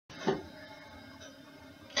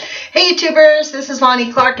Hey YouTubers, this is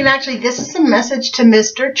Lonnie Clark, and actually this is a message to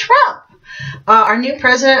Mr. Trump, our new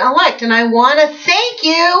president-elect, and I want to thank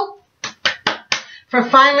you for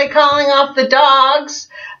finally calling off the dogs,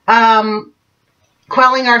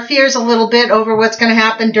 quelling our fears a little bit over what's going to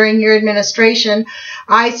happen during your administration.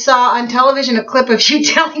 I saw on television a clip of you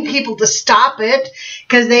telling people to stop it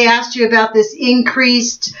because they asked you about this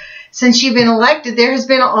increased. Since you've been elected, there has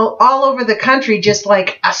been all over the country just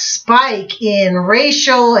like a spike in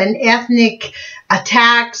racial and ethnic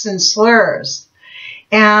attacks and slurs.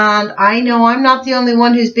 And I know I'm not the only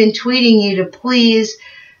one who's been tweeting you to please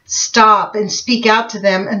stop and speak out to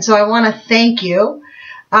them. And so I want to thank you.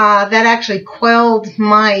 That actually quelled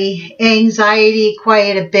my anxiety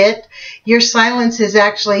quite a bit. Your silence is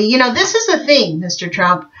actually, you know, this is the thing, Mr.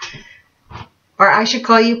 Trump, or I should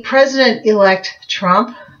call you President-elect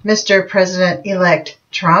Trump. Mr. President-elect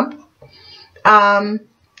Trump. The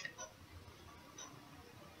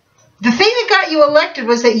thing that got you elected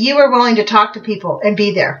was that you were willing to talk to people and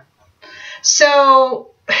be there. So,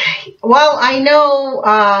 while I know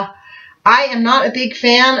I am not a big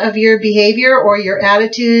fan of your behavior or your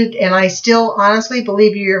attitude, and I still honestly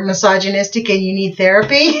believe you're misogynistic and you need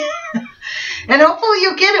therapy, and hopefully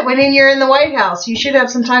you'll get it when you're in the White House. You should have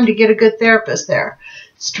some time to get a good therapist there.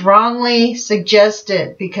 Strongly suggest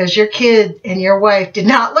it, because your kid and your wife did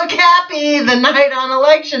not look happy the night on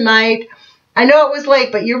election night. I know it was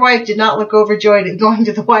late, but your wife did not look overjoyed at going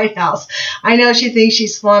to the White House. I know she thinks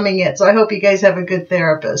she's slumming it, so I hope you guys have a good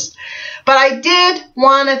therapist. But I did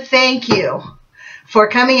want to thank you for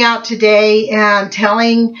coming out today and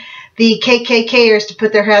telling the KKKers to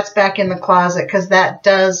put their hats back in the closet, because that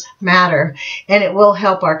does matter, and it will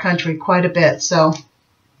help our country quite a bit. So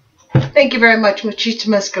thank you very much.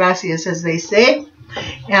 Muchísimas gracias, as they say.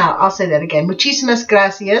 Yeah, I'll say that again. Muchísimas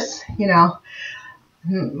gracias. You know,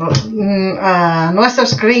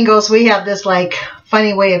 nuestros gringos, we have this like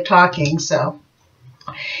funny way of talking. So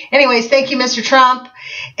anyways, thank you, Mr. Trump.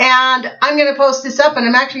 And I'm going to post this up, and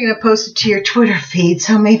I'm actually going to post it to your Twitter feed,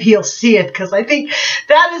 so maybe you'll see it, because I think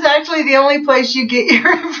that is actually the only place you get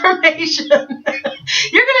your information. You're going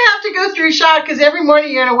to have to go through shock, because every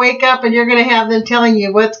morning you're going to wake up and you're going to have them telling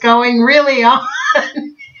you what's going really on.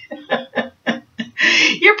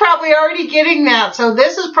 You're probably already getting that, so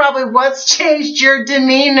this is probably what's changed your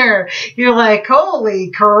demeanor. You're like,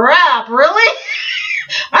 holy crap, really?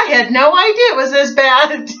 I had no idea it was this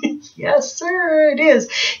bad. Yes, sir, it is.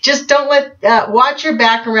 Just don't watch your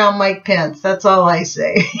back around Mike Pence. That's all I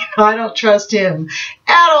say. I don't trust him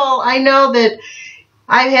at all. I know that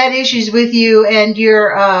I've had issues with you and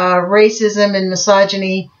your racism and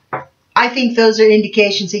misogyny. I think those are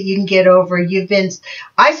indications that you can get over.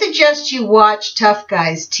 I suggest you watch Tough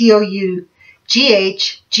Guys, T-O-U-G-H-G-Y-S-E.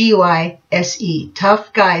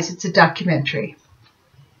 Tough Guys. It's a documentary.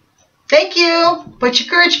 Thank you. Put your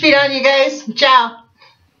courage feet on, you guys. Ciao.